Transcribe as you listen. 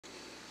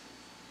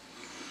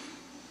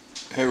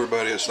Hey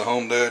everybody, it's the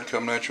Home Dad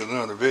coming at you with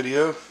another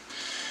video.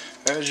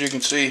 As you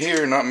can see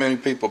here, not many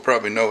people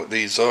probably know what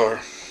these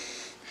are.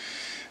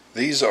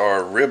 These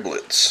are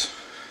riblets.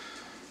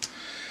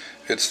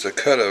 It's the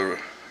cut of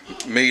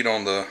meat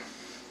on the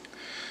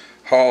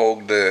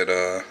hog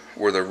that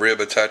where the rib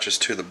attaches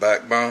to the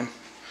backbone,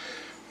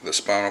 the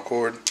spinal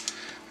cord.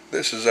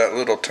 This is that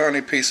little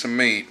tiny piece of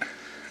meat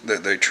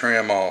that they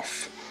trim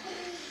off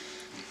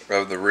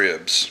of the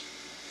ribs.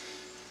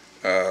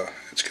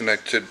 It's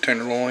connected to the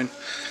tenderloin,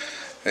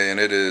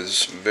 and it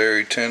is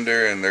very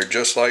tender, and they're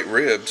just like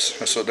ribs.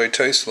 That's what they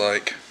taste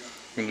like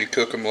when you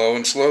cook them low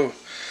and slow.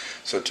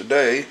 So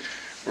today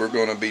we're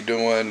going to be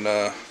doing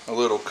a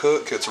little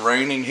cook. It's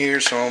raining here,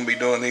 so I'm going to be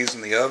doing these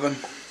in the oven.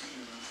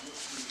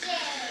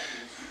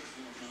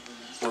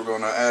 We're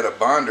going to add a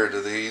binder to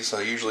these.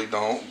 I usually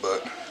don't,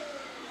 but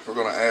we're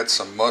going to add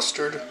some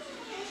mustard.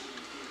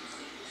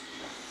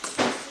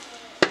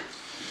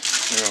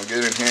 We're going to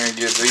get in here and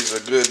give these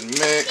a good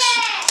mix.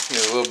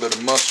 Get a little bit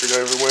of mustard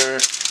everywhere.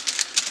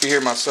 You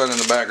hear my son in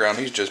the background,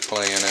 he's just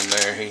playing in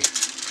there.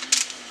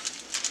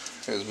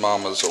 His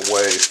mama's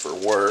away for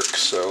work,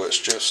 so it's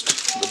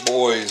just the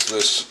boys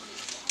this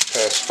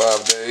past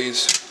 5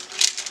 days,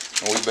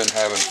 and we've been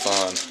having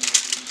fun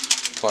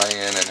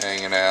playing and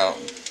hanging out.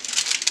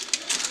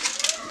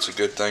 It's a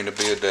good thing to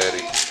be a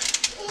daddy.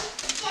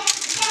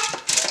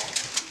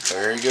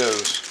 There he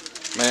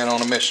goes, man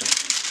on a mission.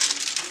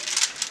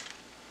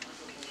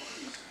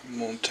 I'm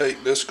going to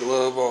take this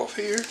glove off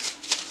here.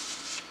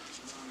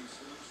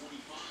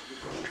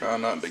 Try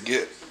not to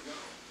get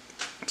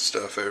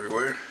stuff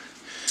everywhere.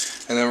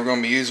 And then we're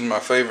going to be using my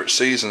favorite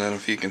seasoning,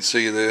 if you can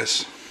see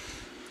this.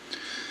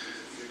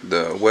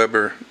 The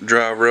Weber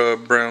dry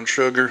rub brown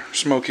sugar,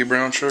 smoky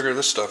brown sugar.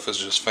 This stuff is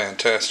just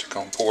fantastic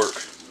on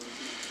pork.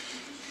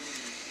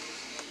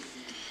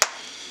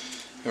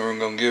 And we're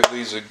going to give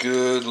these a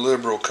good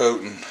liberal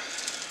coating.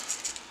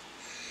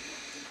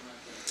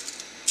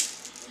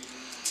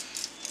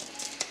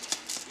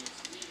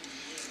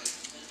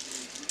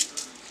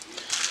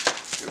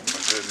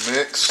 Good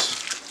mix.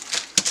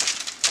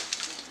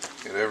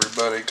 Get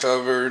everybody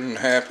covered and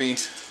happy.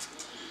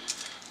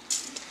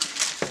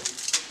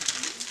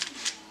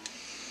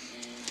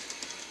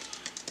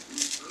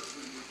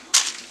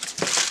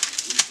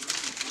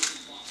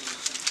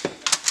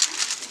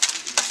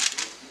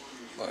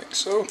 Like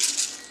so.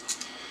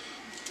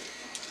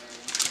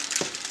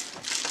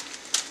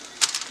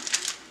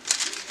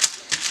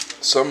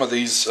 Some of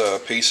these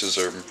pieces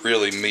are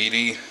really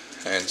meaty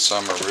and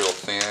some are real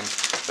thin.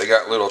 They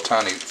got little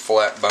tiny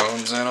flat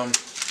bones in them,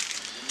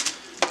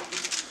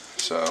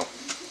 so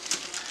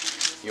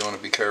you want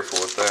to be careful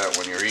with that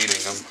when you're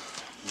eating them.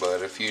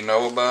 But if you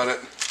know about it,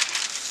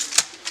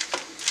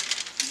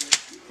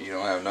 you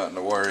don't have nothing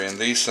to worry. And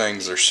these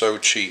things are so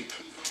cheap.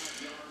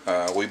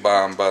 We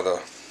buy them by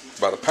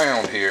the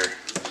pound here.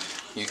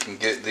 You can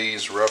get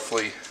these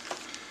roughly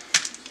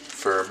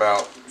for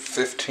about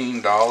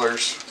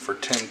 $15 for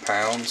 10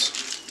 pounds.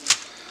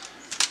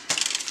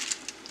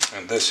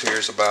 And this here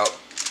is about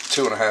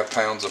 2.5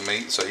 pounds of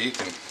meat, so you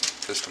can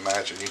just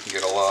imagine you can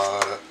get a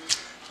lot of.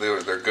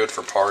 They're good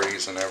for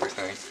parties and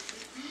everything.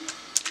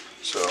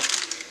 So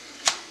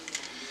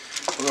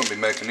we're going to be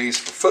making these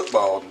for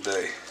football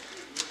today.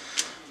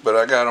 But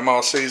I got them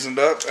all seasoned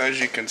up, as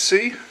you can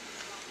see.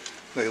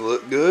 They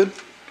look good.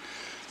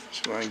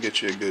 So I can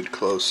get you a good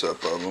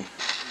close-up of them.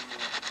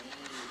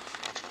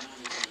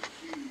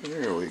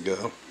 There we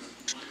go.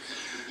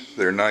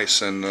 They're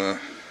nice and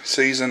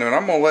seasoned, and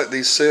I'm going to let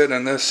these sit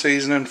in this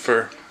seasoning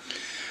for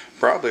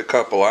probably a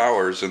couple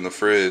hours in the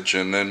fridge,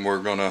 and then we're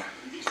going to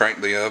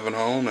crank the oven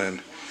on,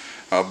 and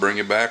I'll bring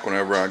you back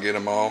whenever I get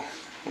them all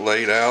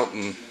laid out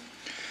and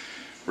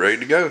ready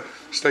to go.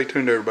 Stay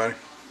tuned, everybody.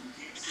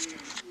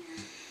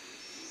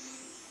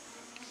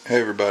 Hey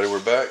everybody, we're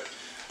back.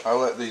 I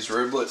let these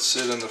riblets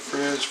sit in the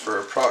fridge for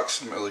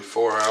approximately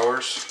 4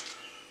 hours,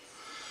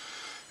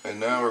 and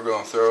now we're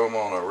going to throw them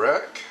on a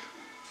rack.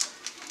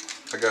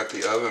 I got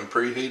the oven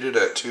preheated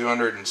at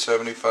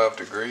 275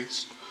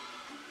 degrees.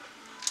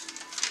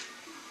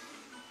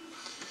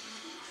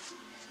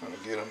 I'm going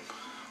to get them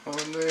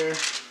on there.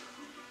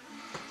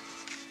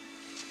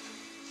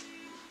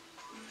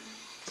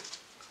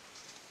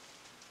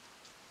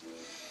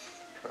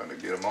 Trying to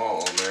get them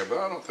all on there, but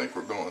I don't think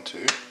we're going to.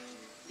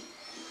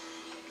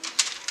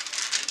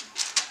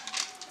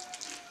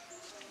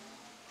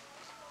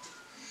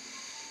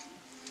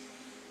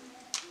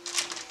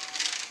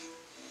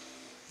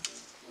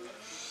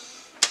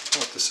 I'll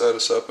have to set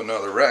us up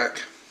another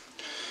rack.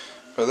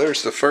 But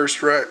there's the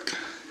first rack,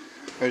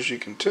 as you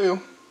can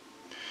tell.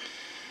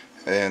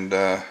 And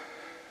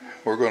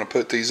we're going to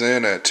put these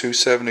in at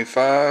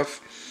 275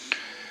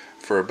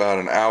 for about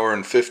an hour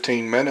and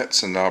 15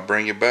 minutes, and I'll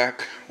bring you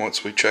back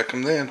once we check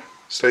them then.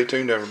 Stay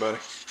tuned, everybody.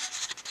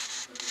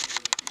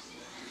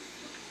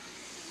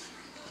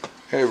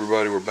 Hey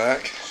everybody, we're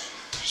back.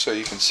 So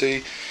you can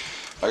see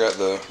I got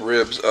the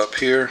ribs up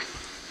here.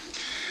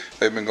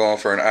 They've been going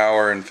for an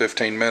hour and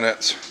 15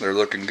 minutes. They're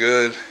looking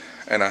good.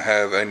 And I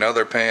have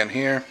another pan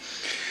here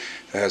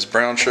that has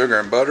brown sugar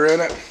and butter in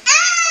it.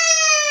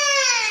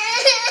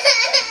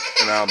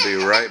 and I'll be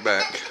right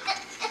back.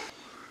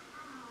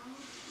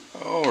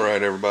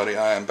 Alright everybody,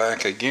 I am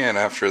back again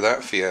after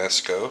that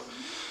fiasco.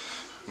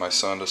 My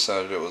son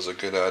decided it was a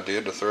good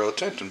idea to throw a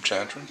tantrum,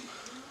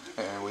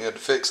 and we had to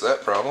fix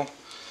that problem.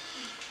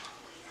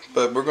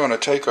 But we're going to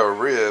take our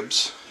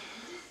ribs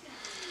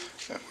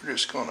and we're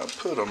just going to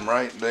put them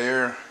right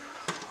there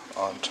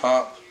on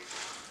top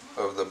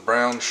of the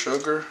brown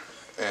sugar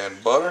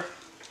and butter.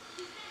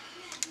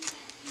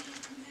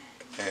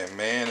 And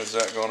man, is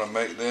that going to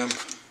make them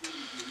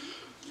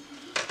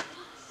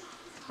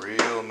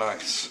real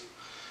nice.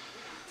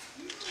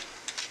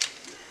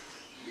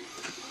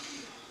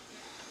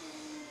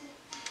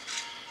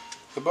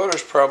 The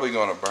butter's probably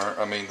going to burn.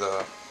 I mean,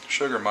 the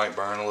sugar might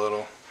burn a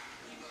little.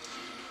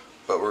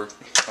 But we're,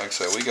 like I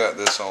said, we got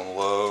this on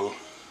low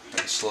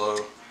and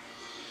slow.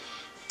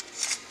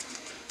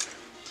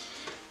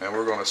 And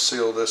we're going to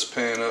seal this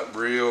pan up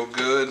real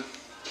good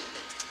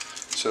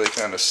so they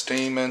kind of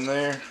steam in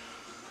there.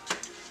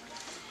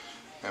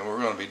 And we're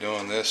going to be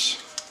doing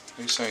this.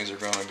 These things are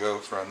going to go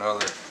for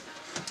another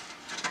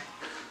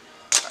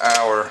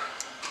hour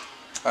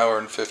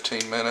and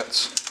 15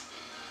 minutes.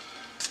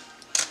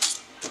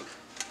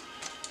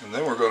 And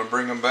then we're going to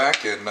bring them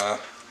back and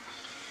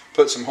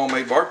put some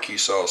homemade barbecue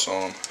sauce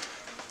on them.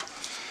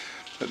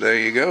 But there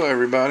you go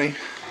everybody.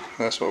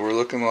 That's what we're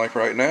looking like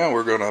right now.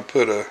 We're going to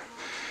put a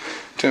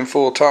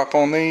tinfoil top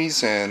on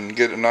these and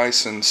get it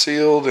nice and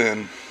sealed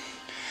and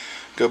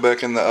go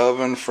back in the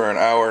oven for an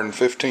hour and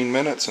 15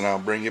 minutes and I'll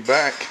bring you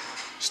back.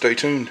 Stay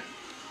tuned.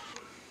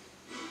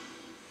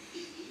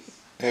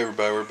 Hey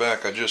everybody, we're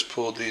back. I just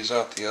pulled these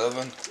out the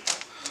oven.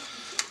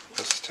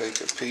 Let's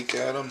take a peek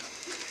at them.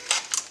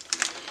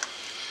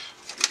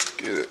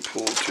 Get it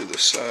pulled to the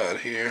side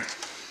here.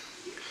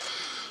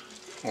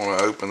 I want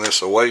to open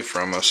this away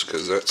from us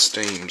because that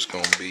steam's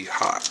going to be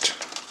hot.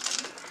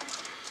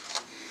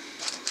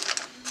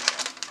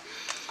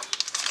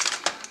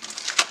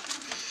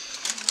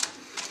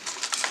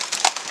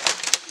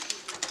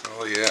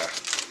 Oh yeah.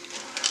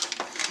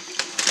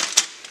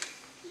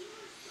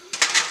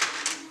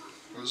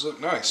 Those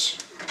look nice.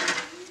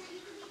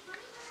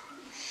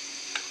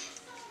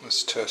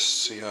 Let's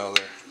test, see how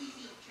they're.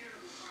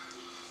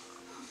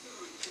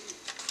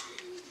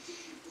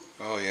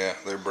 Oh yeah,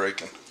 they're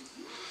breaking.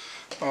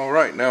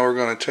 Alright, now we're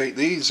going to take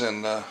these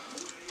and we're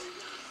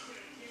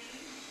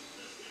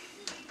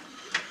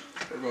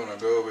going to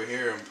go over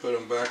here and put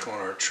them back on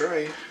our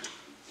tray.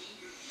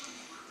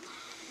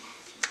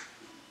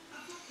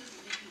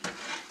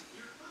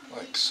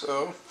 Like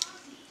so.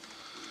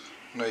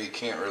 I know you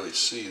can't really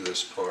see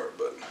this part,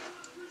 but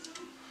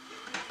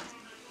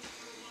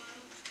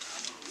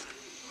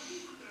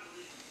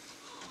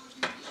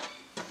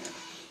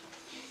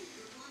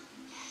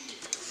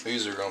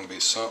these are going to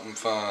be something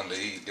fun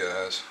to eat,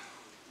 guys.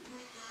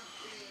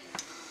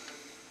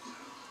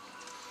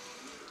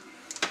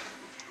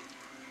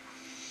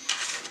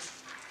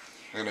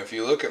 And if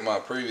you look at my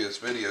previous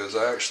videos,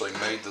 I actually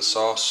made the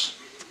sauce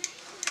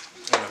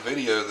in a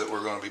video that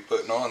we're going to be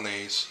putting on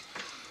these.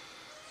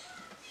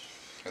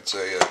 It's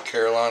a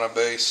Carolina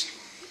based,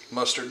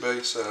 mustard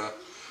based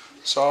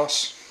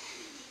sauce.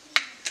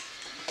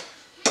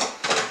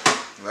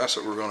 And that's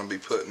what we're going to be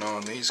putting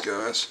on these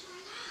guys.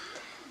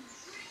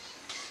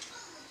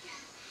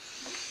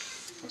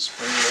 Let's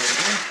bring it over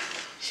here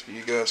so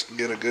you guys can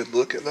get a good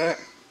look at that.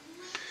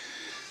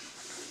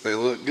 They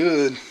look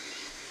good.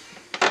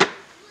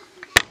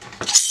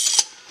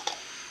 Let's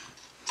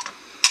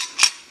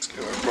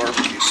get our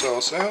barbecue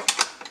sauce out.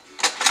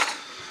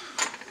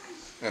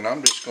 And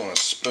I'm just going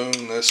to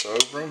spoon this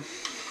over them.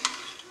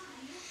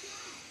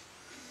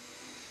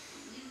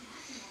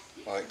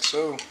 Like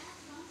so.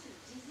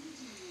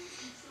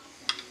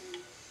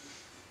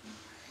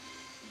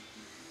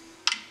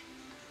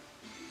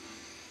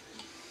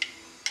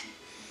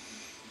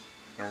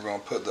 And we're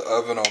going to put the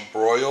oven on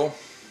broil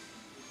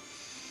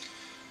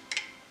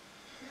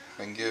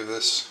and give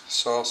this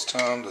sauce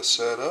time to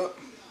set up.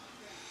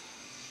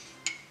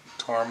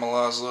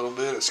 Caramelize a little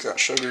bit. It's got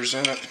sugars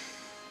in it.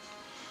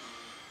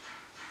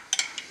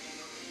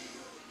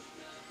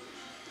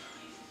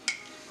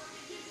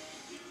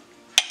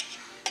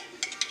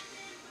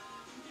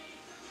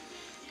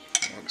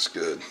 Looks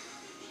good.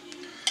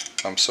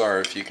 I'm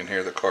sorry if you can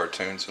hear the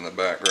cartoons in the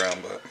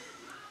background, but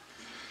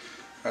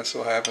that's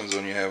what happens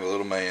when you have a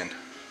little man.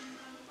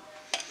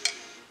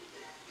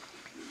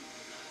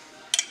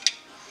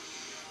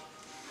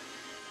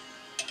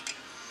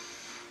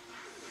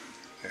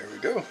 There we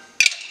go.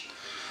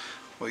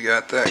 We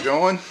got that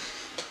going.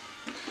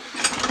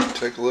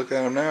 Take a look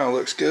at them now. It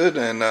looks good,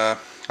 and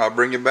I'll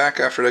bring you back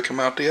after they come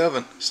out the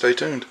oven. Stay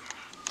tuned.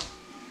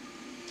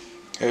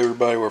 Hey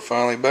everybody, we're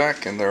finally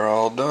back and they're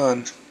all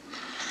done.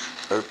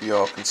 Hope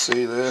y'all can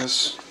see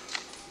this.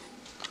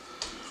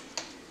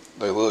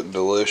 They look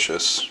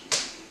delicious.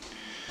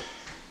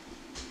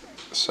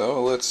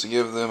 So let's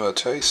give them a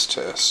taste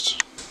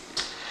test.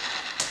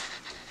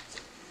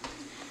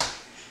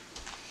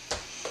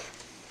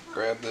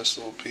 Grab this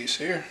little piece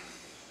here.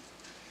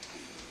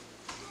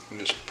 It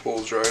just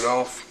pulls right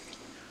off.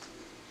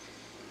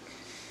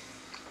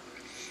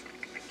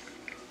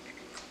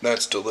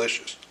 That's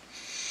delicious.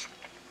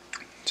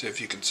 See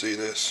if you can see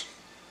this.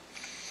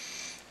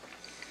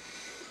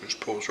 Just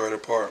pulls right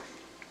apart.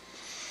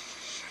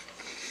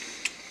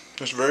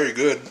 It's very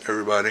good,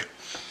 everybody.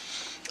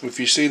 If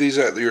you see these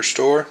at your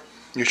store,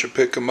 you should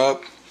pick them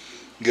up,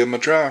 give them a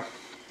try.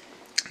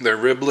 They're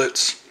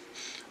riblets,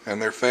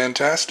 and they're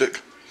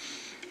fantastic.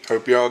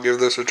 Hope y'all give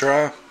this a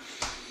try.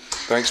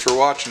 Thanks for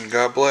watching.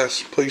 God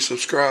bless. Please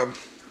subscribe.